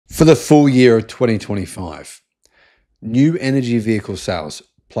For the full year of 2025, new energy vehicle sales,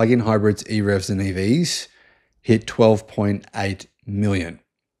 plug-in hybrids, EREVs and EVs hit 12.8 million.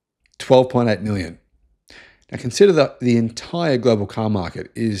 12.8 million. Now consider that the entire global car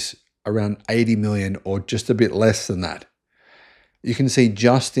market is around 80 million or just a bit less than that. You can see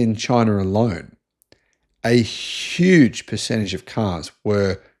just in China alone, a huge percentage of cars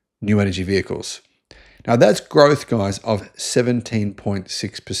were new energy vehicles. Now that's growth, guys, of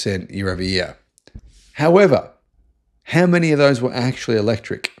 17.6% year over year. However, how many of those were actually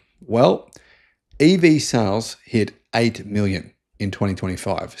electric? Well, EV sales hit 8 million in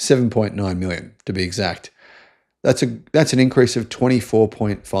 2025, 7.9 million to be exact. That's an increase of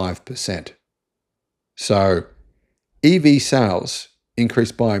 24.5%. So EV sales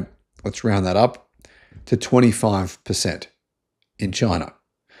increased by, let's round that up, to 25% in China.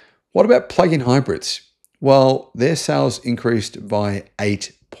 What about plug-in hybrids? Well, their sales increased by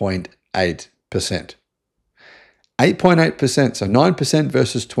 8.8%. 8.8%, so 9%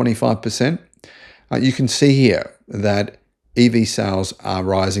 versus 25%. You can see here that EV sales are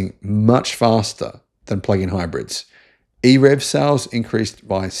rising much faster than plug-in hybrids. EREV sales increased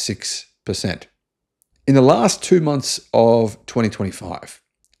by 6%. In the last 2 months of 2025,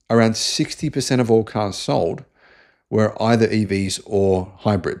 around 60% of all cars sold were either EVs or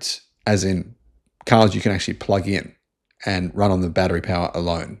hybrids, as in cars you can actually plug in and run on the battery power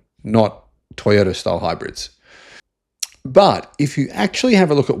alone, not Toyota-style hybrids. But if you actually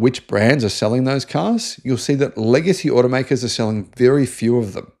have a look at which brands are selling those cars, you'll see that legacy automakers are selling very few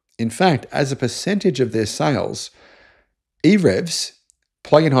of them. In fact, as a percentage of their sales, EREVs,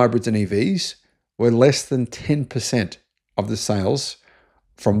 plug-in hybrids and EVs were less than 10% of the sales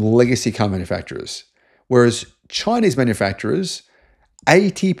from legacy car manufacturers, whereas Chinese manufacturers,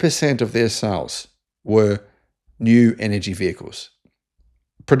 80% of their sales were new energy vehicles,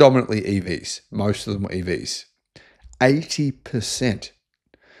 predominantly EVs. Most of them were EVs. 80%.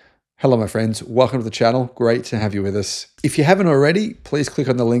 Hello, my friends. Welcome to the channel. Great to have you with us. If you haven't already, please click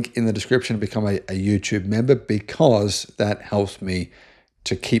on the link in the description and become a YouTube member, because that helps me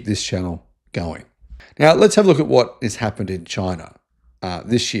to keep this channel going. Now, let's have a look at what has happened in China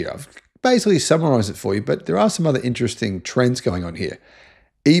this year. I've basically summarized it for you, but there are some other interesting trends going on here.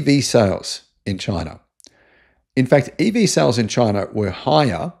 EV sales in China. In fact, EV sales in China were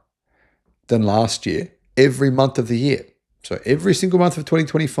higher than last year every month of the year. So every single month of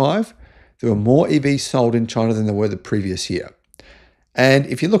 2025, there were more EVs sold in China than there were the previous year. And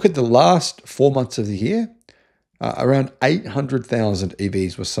if you look at the last 4 months of the year, around 800,000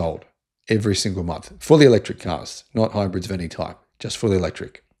 EVs were sold every single month. Fully electric cars, not hybrids of any type, just fully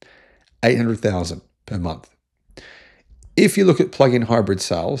electric. 800,000 per month. If you look at plug-in hybrid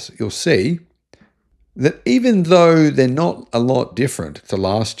sales, you'll see that even though they're not a lot different to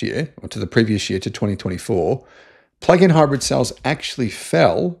last year or to the previous year, to 2024, plug-in hybrid sales actually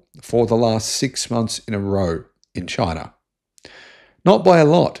fell for the last 6 months in a row in China. Not by a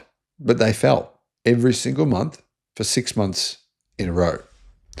lot, but they fell every single month for 6 months in a row.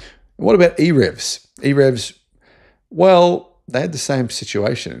 What about EREVs? EREVs, well, they had the same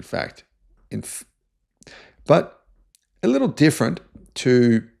situation, in fact, but a little different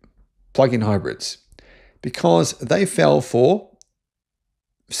to plug-in hybrids, because they fell for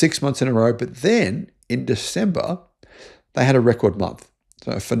 6 months in a row, but then in December, they had a record month.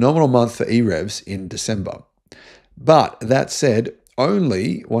 So a phenomenal month for EREVs in December. But that said,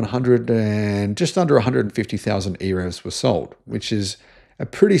 only just under 150,000 EREVs were sold, which is a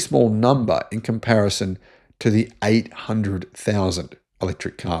pretty small number in comparison to the 800,000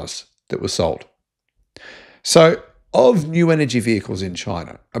 electric cars that were sold. So of new energy vehicles in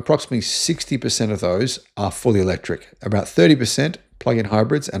China, approximately 60% of those are fully electric, about 30% plug-in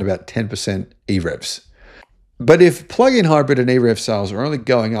hybrids, and about 10% EREVs. But if plug-in hybrid and EREV sales are only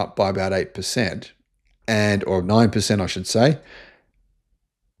going up by about 8%, or 9%, I should say,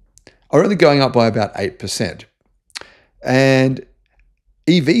 are only going up by about 8%, and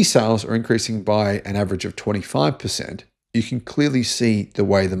EV sales are increasing by an average of 25%, you can clearly see the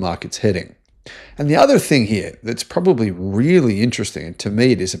way the market's heading. And the other thing here that's probably really interesting, and to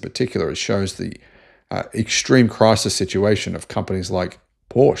me it is in particular, it shows the extreme crisis situation of companies like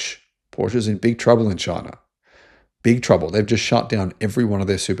Porsche. Porsche's in big trouble in China. Big trouble. They've just shut down every one of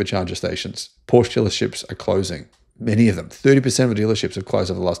their supercharger stations. Porsche dealerships are closing. Many of them. 30% of the dealerships have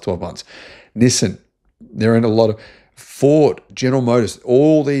closed over the last 12 months. Nissan, they're in a lot of... Ford, General Motors,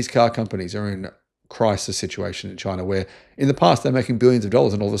 all these car companies are in a crisis situation in China, where in the past they're making billions of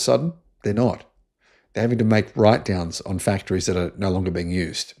dollars and all of a sudden they're not. They're having to make write-downs on factories that are no longer being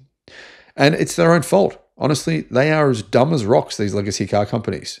used. And it's their own fault. Honestly, they are as dumb as rocks, these legacy car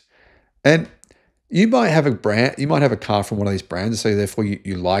companies. And you might have a brand, you might have a car from one of these brands, so therefore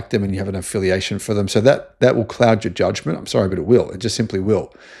you like them and you have an affiliation for them. So that will cloud your judgment. I'm sorry, but it will. It just simply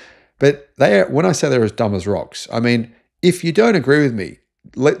will. But when I say they're as dumb as rocks, I mean, if you don't agree with me,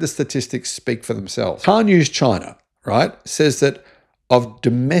 let the statistics speak for themselves. Car News China, right, says that of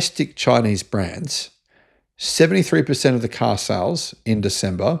domestic Chinese brands, 73% of the car sales in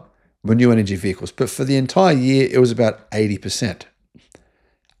December were new energy vehicles. But for the entire year, it was about 80%.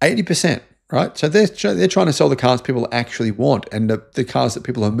 80%, right? So they're trying to sell the cars people actually want and the cars that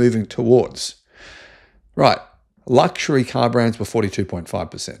people are moving towards. Right. Luxury car brands were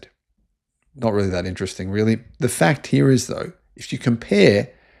 42.5%. Not really that interesting, really. The fact here is, though, if you compare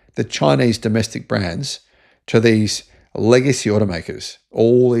the Chinese domestic brands to these legacy automakers,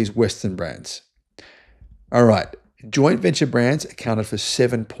 all these Western brands, all right, joint venture brands accounted for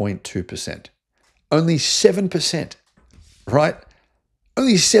 7.2%. Only 7%, right?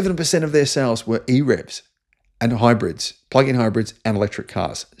 Only 7% of their sales were E-revs and hybrids, plug-in hybrids and electric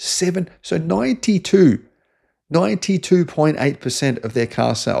cars. So 92.8% of their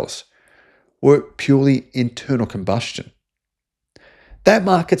car sales were purely internal combustion. That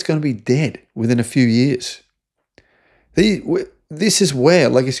market's going to be dead within a few years. This is where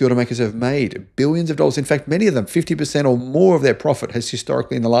legacy automakers have made billions of dollars. In fact, many of them, 50% or more of their profit has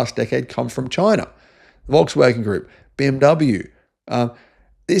historically in the last decade come from China. The Volkswagen Group, BMW.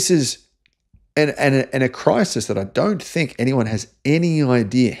 This is a crisis that I don't think anyone has any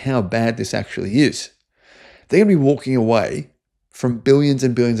idea how bad this actually is. They're going to be walking away from billions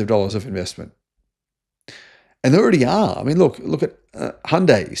and billions of dollars of investment. And they already are. I mean, look at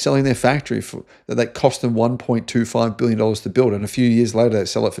Hyundai selling their factory that cost them $1.25 billion to build, and a few years later they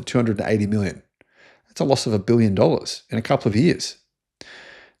sell it for $280 million. That's a loss of $1 billion in a couple of years.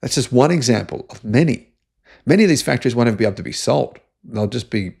 That's just one example of many. Many of these factories won't ever be able to be sold. They'll just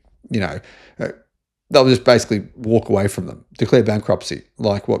be, they'll just basically walk away from them, declare bankruptcy,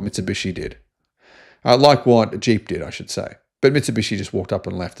 like what Mitsubishi did. Like what Jeep did, I should say. But Mitsubishi just walked up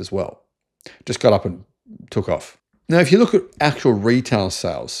and left as well. Just got up and took off. Now, if you look at actual retail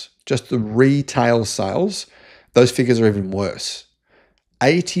sales, just the retail sales, those figures are even worse.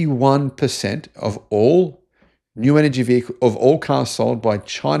 81% of all new energy vehicle, of all cars sold by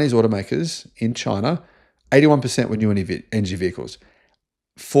Chinese automakers in China, 81% were new energy vehicles.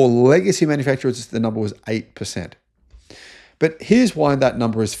 For legacy manufacturers, the number was 8%. But here's why that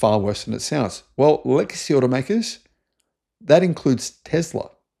number is far worse than it sounds. Well, legacy automakers, that includes Tesla.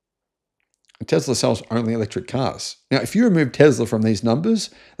 And Tesla sells only electric cars. Now, if you remove Tesla from these numbers,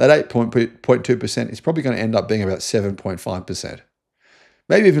 that 8.2% is probably going to end up being about 7.5%.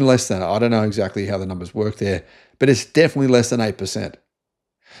 Maybe even less than that. I don't know exactly how the numbers work there, but it's definitely less than 8%.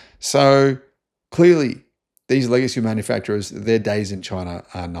 So clearly, these legacy manufacturers, their days in China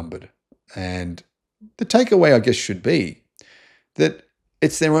are numbered. And the takeaway, I guess, should be that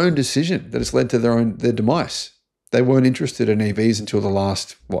it's their own decision that has led to their demise. They weren't interested in EVs until the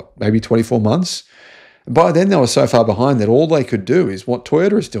last, maybe 24 months. And by then, they were so far behind that all they could do is what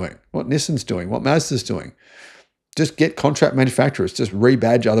Toyota is doing, what Nissan's doing, what Mazda's doing. Just get contract manufacturers, just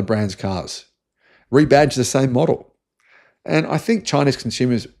rebadge other brands' cars, rebadge the same model. And I think Chinese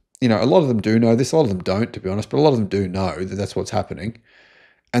consumers, a lot of them do know this, a lot of them don't, to be honest, but a lot of them do know that that's what's happening.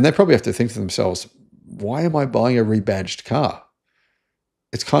 And they probably have to think to themselves, why am I buying a rebadged car?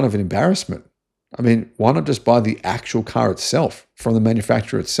 It's kind of an embarrassment. I mean, why not just buy the actual car itself from the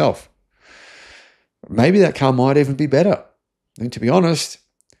manufacturer itself? Maybe that car might even be better. I mean, to be honest,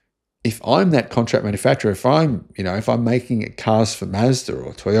 if I'm that contract manufacturer, if I'm making cars for Mazda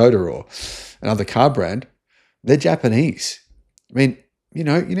or Toyota or another car brand, they're Japanese. I mean, you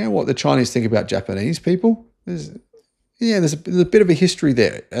know what the Chinese think about Japanese people? There's a bit of a history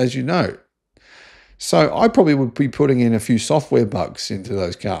there, as you know. So I probably would be putting in a few software bugs into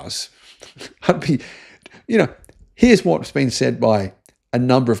those cars. Here's what's been said by a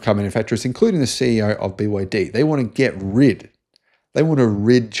number of car manufacturers, including the CEO of BYD. They want to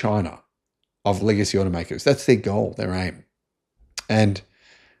rid China of legacy automakers. That's their goal, their aim. And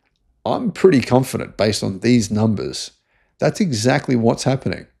I'm pretty confident, based on these numbers, that's exactly what's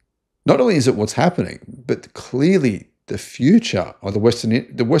happening. Not only is it what's happening, but clearly the future of the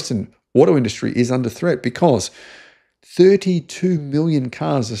Western auto industry is under threat, because 32 million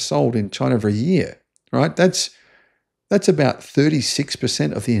cars are sold in China every year, right? That's about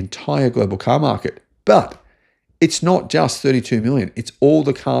 36% of the entire global car market. But it's not just 32 million. It's all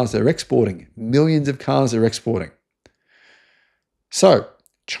the cars they're exporting. Millions of cars they're exporting. So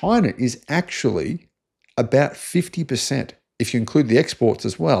China is actually about 50%, if you include the exports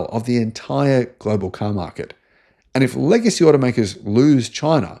as well, of the entire global car market. And if legacy automakers lose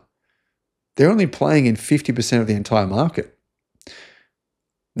China, They're only playing in 50% of the entire market.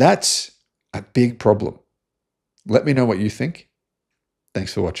 That's a big problem. Let me know what you think.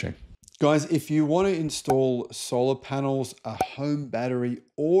 Thanks for watching. Guys, if you want to install solar panels, a home battery,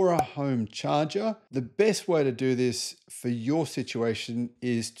 or a home charger, the best way to do this for your situation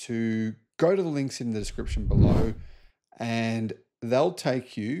is to go to the links in the description below, and they'll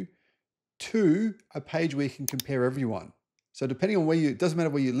take you to a page where you can compare everyone. So depending on where it doesn't matter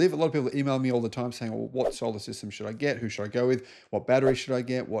where you live, a lot of people email me all the time saying, well, what solar system should I get? Who should I go with? What battery should I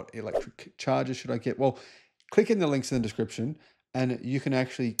get? What electric charger should I get? Well, click in the links in the description and you can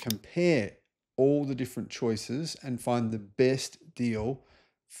actually compare all the different choices and find the best deal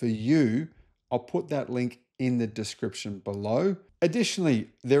for you. I'll put that link in the description below. Additionally,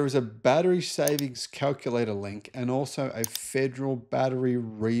 there is a battery savings calculator link and also a federal battery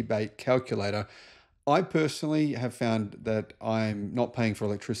rebate calculator. I personally have found that I'm not paying for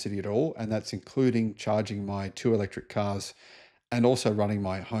electricity at all, and that's including charging my 2 electric cars and also running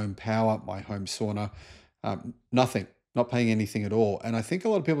my home power, my home sauna. Nothing, not paying anything at all. And I think a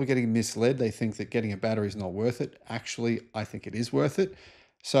lot of people are getting misled. They think that getting a battery is not worth it. Actually, I think it is worth it.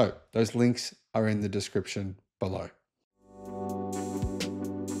 So those links are in the description below.